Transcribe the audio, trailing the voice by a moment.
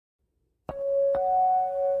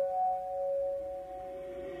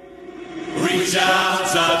reach out,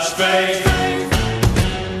 touch faith.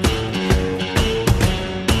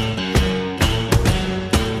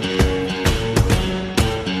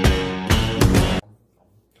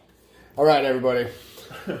 All right, everybody.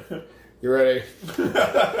 You ready?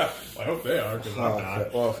 I hope they are, because I'm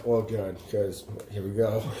not. Well, good, because here we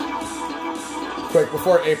go. Quick,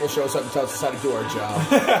 before April shows up and tells us how to do our job.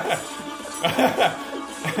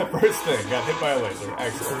 First thing, got hit by a laser.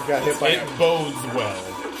 Excellent. Got hit by it bodes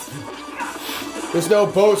well. There's no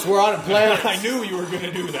boats. We're on a planet. I knew you were going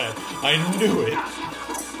to do that. I knew it.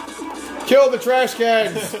 Kill the trash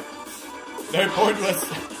cans. They're pointless.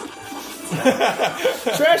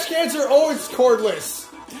 Trash cans are always cordless.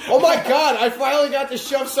 Oh my god, I finally got to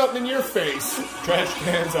shove something in your face. Trash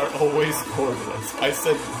cans are always cordless. I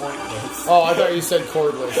said pointless. Oh, I thought you said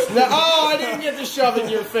cordless. No, oh, I didn't get to shove it in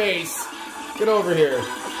your face. Get over here.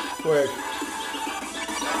 Quick.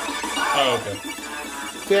 Oh, okay.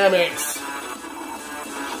 Damn it.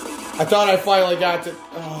 I thought I finally got to...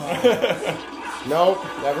 Oh. Nope,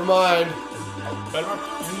 never mind. Better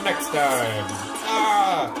next time.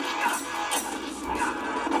 Ah!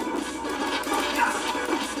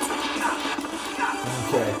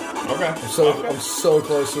 Okay. Okay. I'm so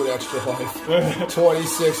close to an extra life.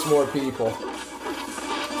 26 more people.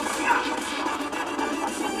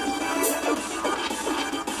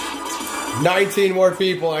 $19 more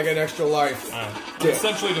people. I get an extra life. I'm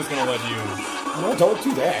essentially just gonna let you. No, don't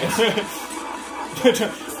do that. Don't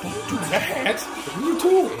do that. What are you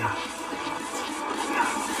doing?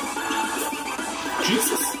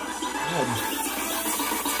 Jesus. Oh, you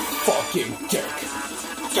fucking dick.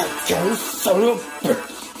 You son of a bitch.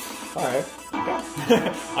 Alright.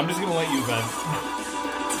 I'm just gonna let you vent.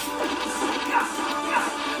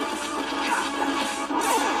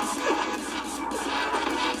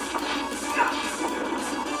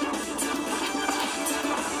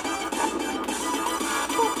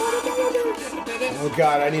 Oh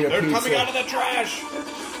god, I need a pizza. They're coming out of the trash.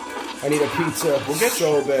 I need a pizza. We'll get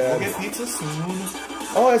so bad. We'll get pizza soon.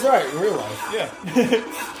 Oh, that's right, in real life. Yeah.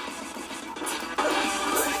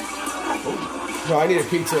 No, I need a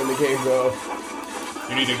pizza in the game, though.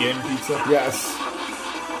 You need a game pizza? Yes.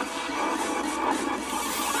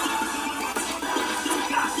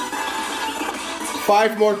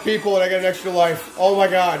 Five more people and I get an extra life. Oh my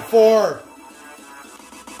god, 4.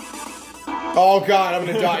 Oh god, I'm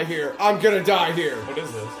gonna die here. I'm gonna die here. What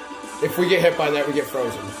is this? If we get hit by that, we get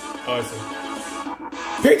frozen. Oh, I see.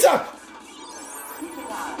 Pizza!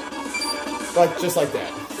 Just like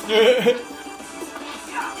that.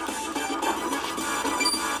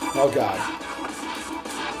 Oh god.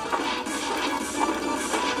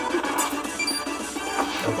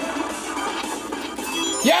 Okay.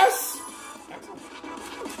 Yes!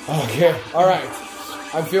 Okay, alright.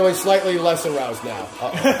 I'm feeling slightly less aroused now.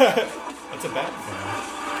 That's a bad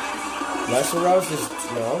thing. Less aroused is...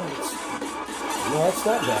 No, it's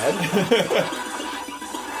not bad.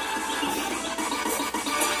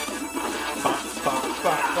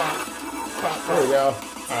 There we go.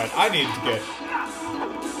 Alright, I need to get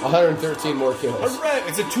 113 more kills. Alright,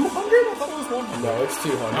 is it 200? I thought it was 100. No, it's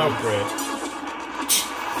 200. Oh, great.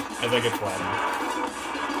 As I get flattened.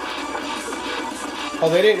 Oh,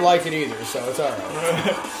 they didn't like it either, so it's alright.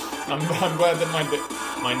 I'm glad that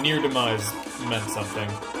my near demise meant something.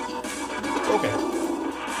 Okay.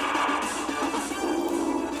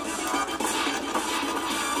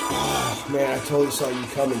 Oh, man, I totally saw you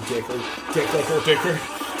coming, Dicker. Dicker.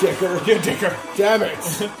 Yeah, Dicker. Damn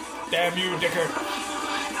it. Damn you, Dicker.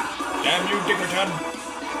 Damn you, Dickerton.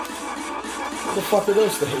 What the fuck are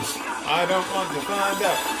those things? I don't want to find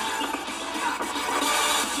out.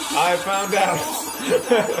 I found out.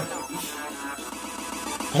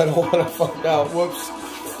 I don't want to find out. Whoops.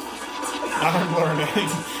 I'm learning.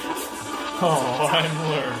 Oh, I'm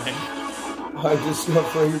learning. I'm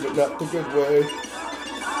discovering, but not the good way.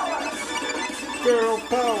 Girl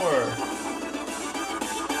power.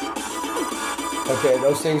 Okay,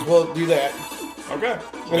 those things will do that. Okay.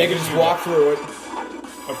 And they can just walk through it.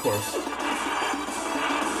 Of course.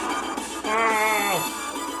 Ah!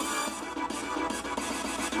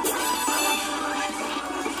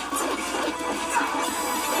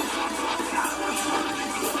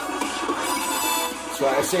 That's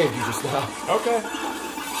why I saved you just now. Okay.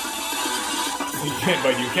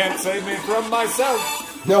 But you can't save me from myself.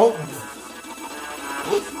 Nope.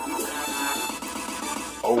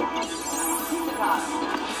 Oh.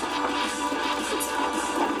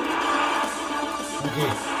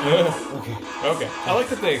 Okay. I like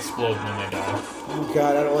that they explode when they die. Oh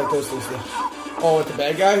god, I don't like those things. Oh, with the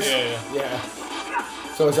bad guys? Yeah. Yeah.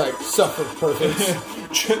 So it's like suffer perverts.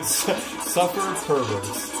 Suffer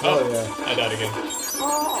perverts. Oh, yeah. I died again.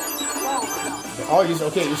 Oh,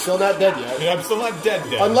 okay, you're still not dead yet. Yeah, I'm still not dead.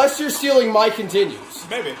 Unless you're stealing my continues.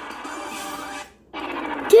 Maybe.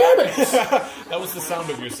 Damn it! That was the sound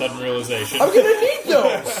of your sudden realization. I'm gonna need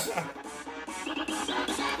those!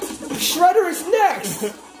 Shredder is next!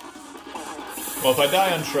 Well, if I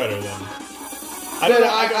die on Shredder, then...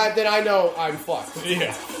 Then I know I'm fucked.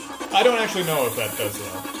 Yeah. I don't actually know if that does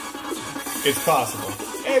though. It's possible.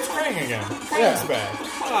 Hey, it's Krang again. Krang's back.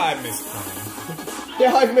 I missed Krang.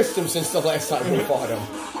 Yeah, I've missed him since the last time we fought him.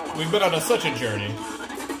 We've been on such a journey.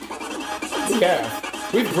 Yeah.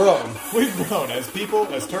 We've grown. We've grown as people,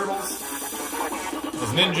 as turtles,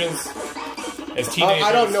 as ninjas, as teenagers.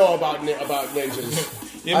 I don't know about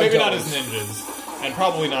ninjas. Yeah, maybe not as ninjas. And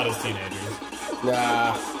probably not as teenagers.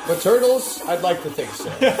 Nah. But turtles, I'd like to think so.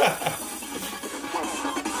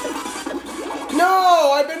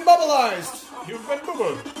 No! I've been bubbleized! You've been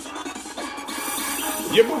bubbled.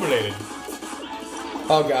 You're bubbleated.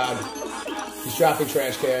 Oh god. He's dropping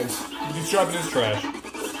trash cans. He's dropping his trash.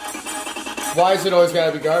 Why is it always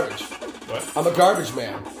gotta be garbage? What? I'm a garbage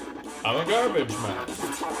man. I'm a garbage man.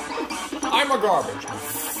 I'm a garbage man.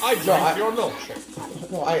 I drink your milkshake.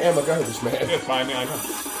 No, I am a garbage man. Yes, I know.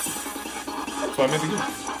 So I made the game.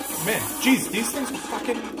 Man, jeez, these things are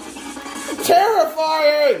fucking...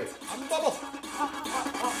 Terrifying! I'm bubble.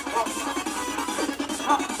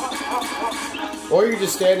 Or you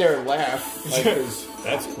just stand there and laugh. Like,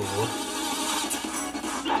 that's cool.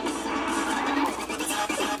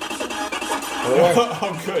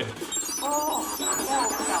 Oh, good.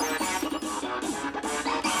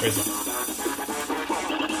 Where's that?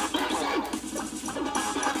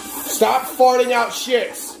 Stop farting out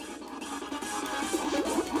shits!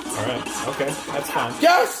 Alright, okay, that's fine.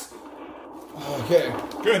 Yes! Okay.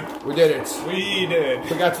 Good. We did it. We did.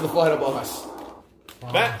 We got to the final boss.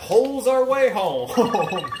 That holes our way home.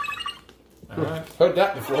 Alright. Heard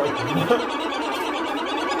that before.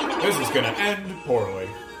 This is gonna end poorly.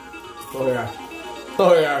 Oh yeah.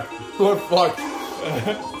 Oh yeah. We're fucked.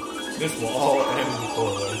 This will all end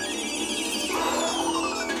poorly.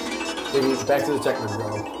 Back to the technical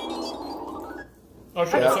room. Oh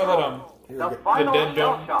shit, I saw that the dead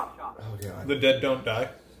don't... Oh god. The dead don't die.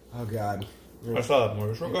 Oh god. I saw that movie. It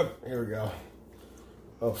was real good. Here we go.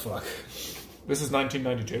 Oh fuck. This is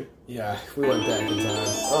 1992. Yeah, we went back in time.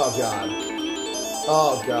 Oh god.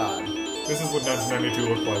 Oh god. This is what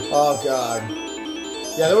 1992 looked like. Oh god.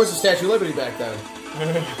 Yeah, there was a Statue of Liberty back then.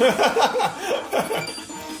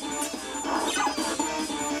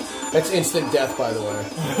 That's instant death, by the way.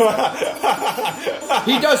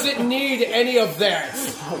 He doesn't need any of that.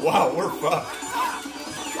 Wow, we're fucked.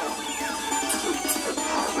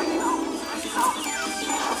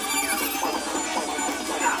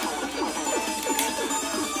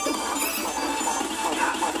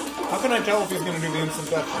 How can I tell if he's going to do the instant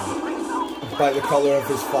death thing? By the color of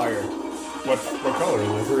his fire. What color is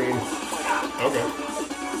it? Green. Okay.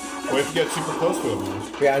 We have to get super close to him now.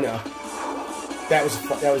 Yeah, I know. That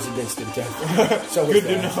was an instant death. So was Good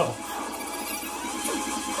that. to know.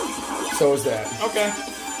 So was that. Okay.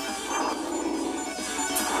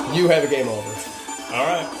 You have a game over. All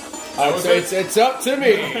right. I would say it's up to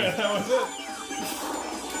me. That was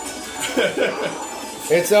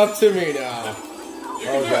it. It's up to me now.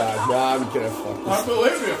 Oh god, no, I'm gonna fuck this. I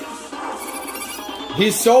believe you.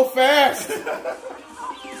 He's so fast.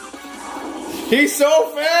 He's so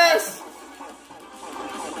fast.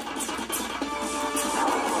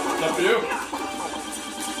 It's up to you.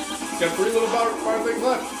 Got 3 little bar things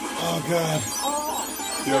left. Oh god.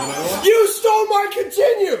 You have another one? You stole my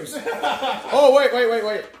continues. Oh wait.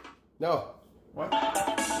 No. What?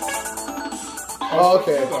 Oh,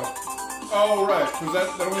 okay. Oh right, because that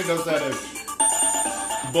only does that if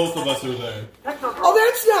both of us are there. Oh,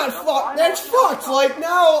 that's not fucked. That's fucked. Like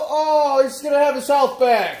now, oh, he's gonna have his health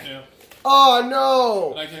back. Yeah. Oh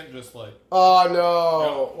no. And I can't just like. Oh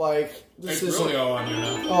no. Like this It's is really all on you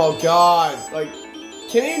now. Oh god. Like,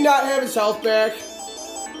 can he not have his health back?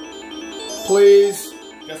 Please.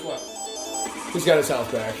 Guess what? He's got his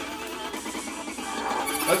health back.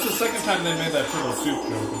 That's the second time they made that turtle soup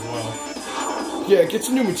joke as well. Yeah, get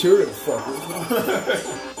some new material, fucker.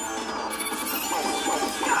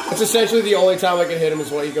 That's essentially the only time I can hit him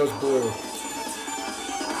is when he goes blue.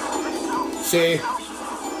 See?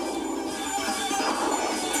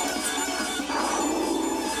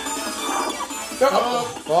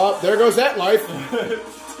 Oh, there goes that life.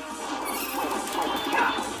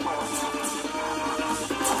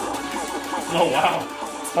 Oh wow.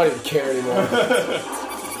 I don't even care anymore.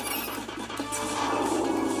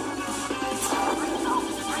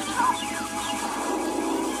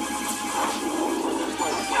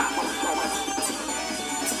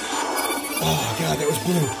 God, that was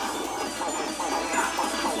blue.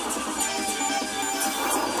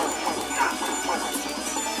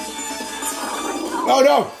 Oh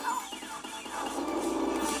no!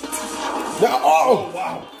 No! Oh!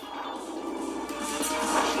 Wow.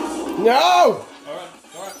 No!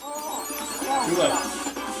 Alright. Too late.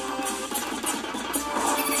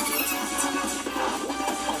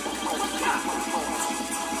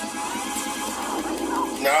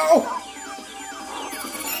 No!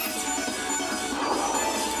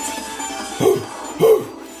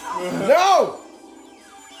 No!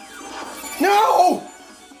 No!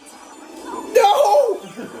 No!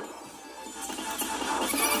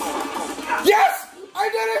 Yes! I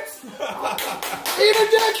did it! Eat a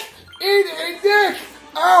dick! Eat a dick!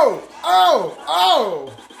 Oh! Oh!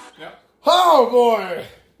 Oh! Yep. Oh boy!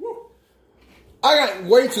 I got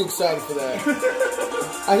way too excited for that.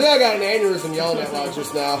 I think I got an aneurysm yelling that loud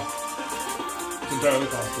just now. It's entirely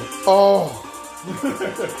possible. Oh.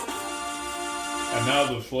 And now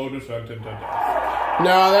the slow descent into death.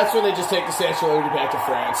 No, that's when they just take the Statue of Liberty back to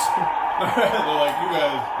France. They're like, you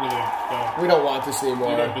guys really don't. We don't want this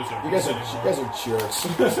anymore. You don't deserve You guys this are, anymore. you guys are jerks.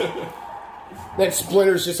 That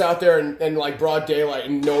Splinter's just out there in like broad daylight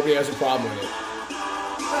and nobody has a problem with it.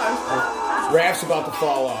 Raph's about to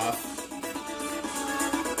fall off.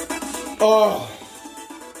 Oh.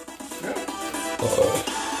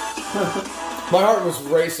 My heart was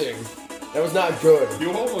racing. That was not good.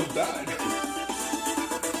 You almost died.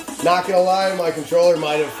 Not gonna lie, my controller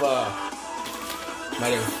might have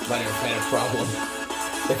had a problem.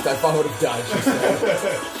 If I would have died just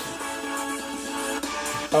then.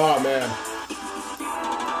 Oh man.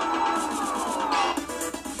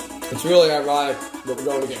 It's really ironic that we're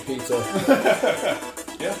going to get pizza.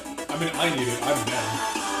 Yeah. I mean, I need it. I'm dead.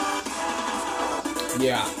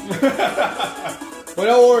 Yeah. But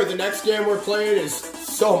don't worry, the next game we're playing is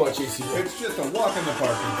so much easier. It's just a walk in the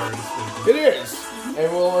park compared to speaking. It is. And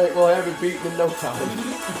we'll have it beaten in no time.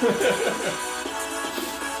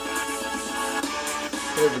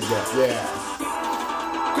 There we go. Yeah.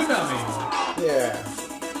 Konami. Yeah.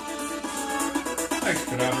 Thanks,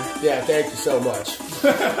 Konami. Yeah, thank you so much. I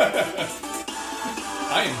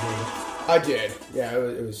enjoyed it. I did. Yeah,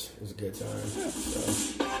 it was a good time. Yeah. So.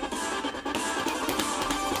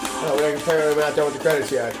 Oh, apparently we're not done with the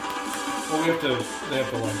credits yet. Well, they have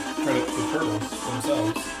to like credit the turtles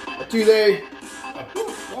themselves. Do they?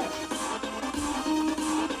 Watch.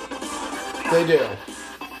 They do.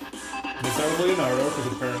 They start with Leonardo because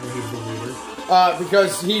apparently he's the leader.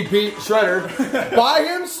 Because he beat Shredder by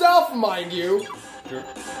himself, mind you. Sure.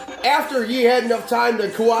 After he had enough time to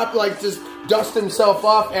co-op, like just dust himself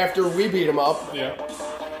off after we beat him up. Yeah.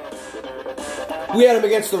 We had him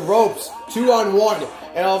against the ropes, 2-on-1,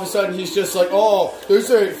 and all of a sudden he's just like, "Oh, this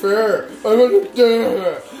ain't fair."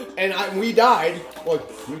 And we died. Well,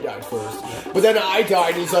 you died first, but then I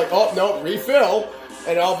died. And he's like, "Oh no, refill,"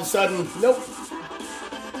 and all of a sudden, nope.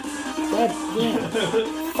 Yeah.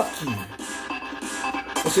 Fuck you.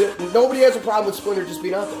 See, nobody has a problem with Splinter just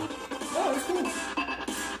being out there. Oh, that's cool.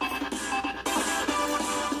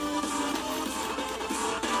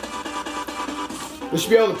 We should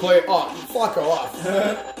be able to play. Oh, fuck off.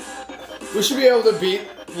 We should be able to beat.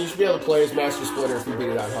 You should be able to play as Master Splinter if you beat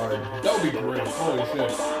it out hard. That would be great. Holy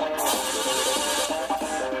shit.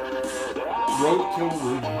 Roadkill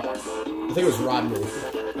Ruby. I think it was Rodney.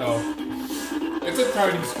 Oh. It's a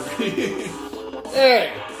tiny screen.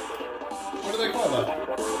 Hey! What do they call that?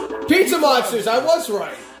 Pizza Monsters, I was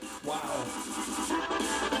right. Wow.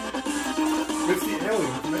 It's the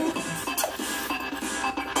alien commands.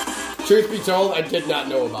 Truth be told, I did not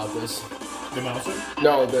know about this. The mouser?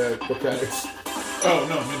 No, the credits. Oh,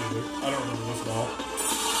 no, me neither. I don't remember this at all.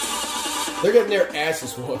 They're getting their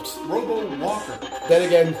asses whooped. Robo Walker. Then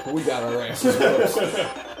again, we got our asses whooped.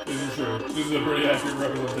 This is true. This is a pretty accurate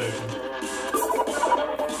representation.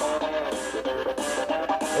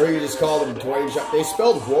 Or you just call them Dwayne Johnson. They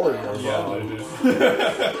spelled warrior Yeah, wrong. they did.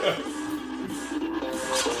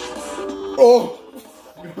 Oh!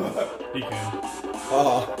 He can.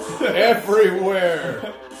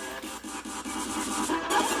 Everywhere!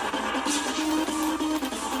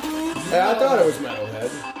 Yeah, I thought it was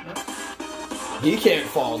Metalhead. He can't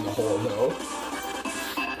fall in the hole, though.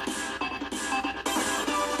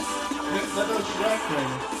 That rat thing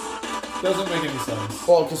doesn't make any sense.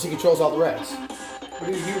 Well, because he controls all the rats. What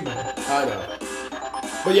are you human? I know.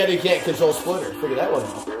 But yet he can't control Splinter. Figure that one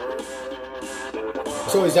out.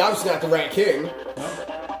 So he's obviously not the Rat King. No.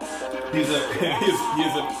 He's an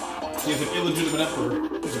illegitimate emperor.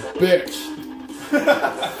 He's a bitch.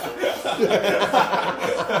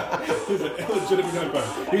 He's an illegitimate emperor.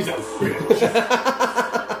 He's a bitch.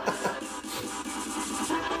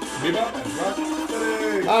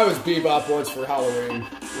 Bebop once for Halloween.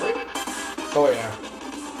 Oh yeah.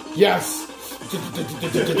 Yes. They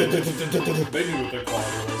knew what their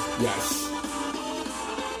quality was. Yes.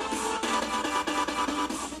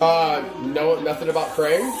 No, nothing about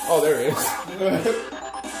Krang? Oh, there it is.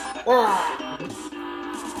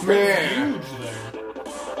 Man. Huge there.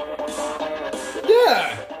 Yeah.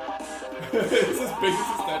 It's as big as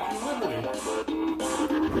the Statue of Liberty.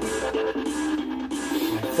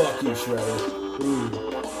 Fuck you, Shredder.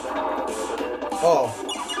 Oh.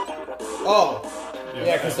 Oh.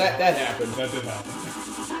 Yeah, because that happened That did happen.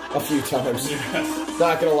 a few times. Yes.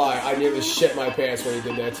 Not gonna lie, I nearly shit my pants when he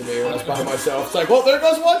did that to me when I was by myself. It's like, well, there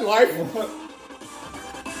goes one life.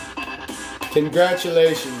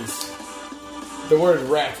 Congratulations. The word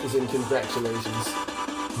rat is in congratulations.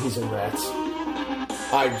 He's a rat.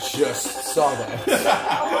 I just saw that.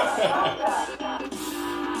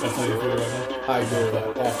 That's how you feel right now? I do.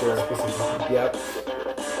 After. Yep.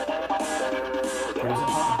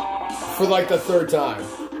 For like the third time.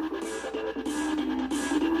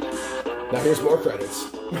 Now here's more credits.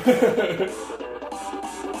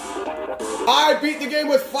 I beat the game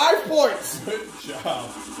with 5 points. Good job.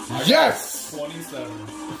 Yes. 27.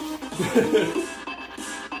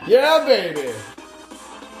 Yeah, baby.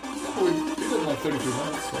 We did it in like 32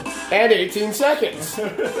 minutes. So. And 18 seconds.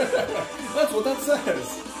 That's what that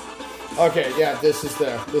says. Okay, yeah, this is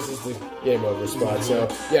the game over spot. So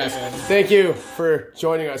yes, thank you for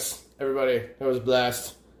joining us, everybody. It was a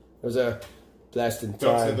blast. It was a blasting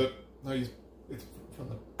Don't say time. that. No, it's from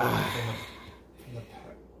the past.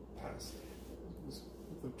 It was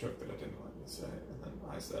the joke that I didn't want to say, and then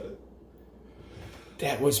I said it.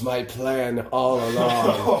 That was my plan all along.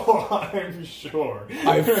 Oh, I'm sure.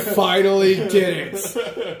 I finally did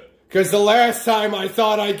it. Because the last time I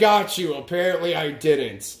thought I got you, apparently I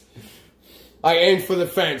didn't. I aimed for the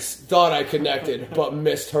fence, thought I connected, but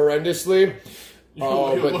missed horrendously. You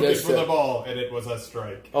Oh, were but looking this for the ball, and it was a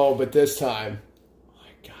strike. Oh, but this time,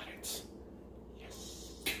 I got it.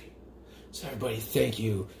 Yes. So everybody, thank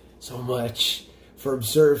you so much for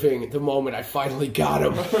observing the moment I finally got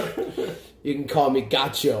him. You can call me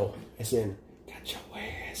Gacho, as in, got your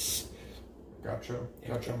ass. Gotcha.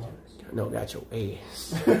 Gotcha, Mark. No, got your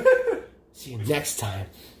ass. See you next time.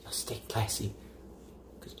 Now stay classy.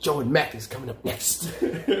 Because Joe and Mac is coming up next.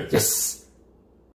 Yes.